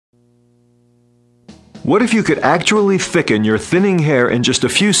What if you could actually thicken your thinning hair in just a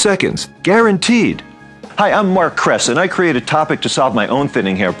few seconds? Guaranteed. Hi, I'm Mark Kress, and I created Topic to solve my own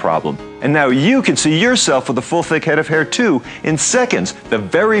thinning hair problem. And now you can see yourself with a full thick head of hair too in seconds, the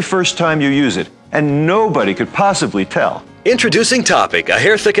very first time you use it. And nobody could possibly tell. Introducing Topic, a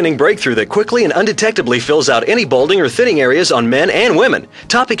hair thickening breakthrough that quickly and undetectably fills out any balding or thinning areas on men and women.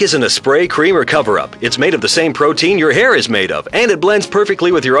 Topic isn't a spray, cream, or cover-up. It's made of the same protein your hair is made of, and it blends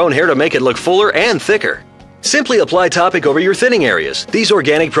perfectly with your own hair to make it look fuller and thicker. Simply apply Topic over your thinning areas. These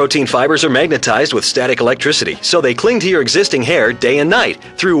organic protein fibers are magnetized with static electricity, so they cling to your existing hair day and night,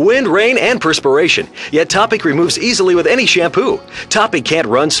 through wind, rain, and perspiration. Yet Topic removes easily with any shampoo. Topic can't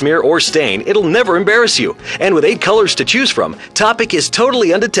run, smear, or stain. It'll never embarrass you. And with 8 colors to choose from, Topic is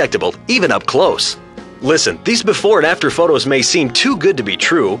totally undetectable, even up close. Listen, these before and after photos may seem too good to be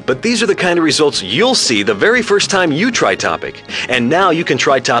true, but these are the kind of results you'll see the very first time you try Topic. And now you can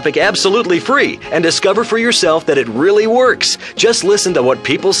try Topic absolutely free and discover for yourself that it really works. Just listen to what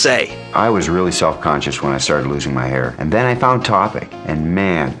people say. I was really self-conscious when I started losing my hair. And then I found Topic. And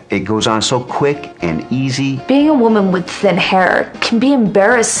man, it goes on so quick and easy. Being a woman with thin hair can be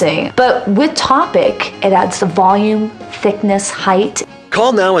embarrassing, but with Topic, it adds the volume, thickness, height.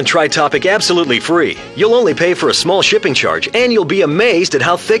 Call now and try Topic absolutely free. You'll only pay for a small shipping charge, and you'll be amazed at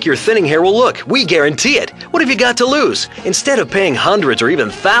how thick your thinning hair will look. We guarantee it. What have you got to lose? Instead of paying hundreds or even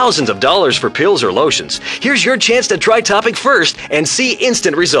thousands of dollars for pills or lotions, here's your chance to try Topic first and see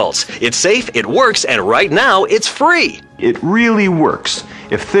instant results. It's safe, it works, and right now, it's free. It really works.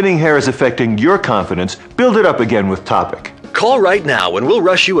 If thinning hair is affecting your confidence, build it up again with Topic. Call right now and we'll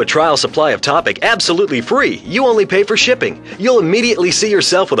rush you a trial supply of Topic absolutely free. You only pay for shipping. You'll immediately see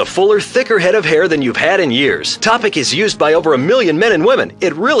yourself with a fuller, thicker head of hair than you've had in years. Topic is used by over 1 million men and women.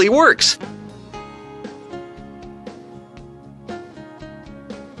 It really works.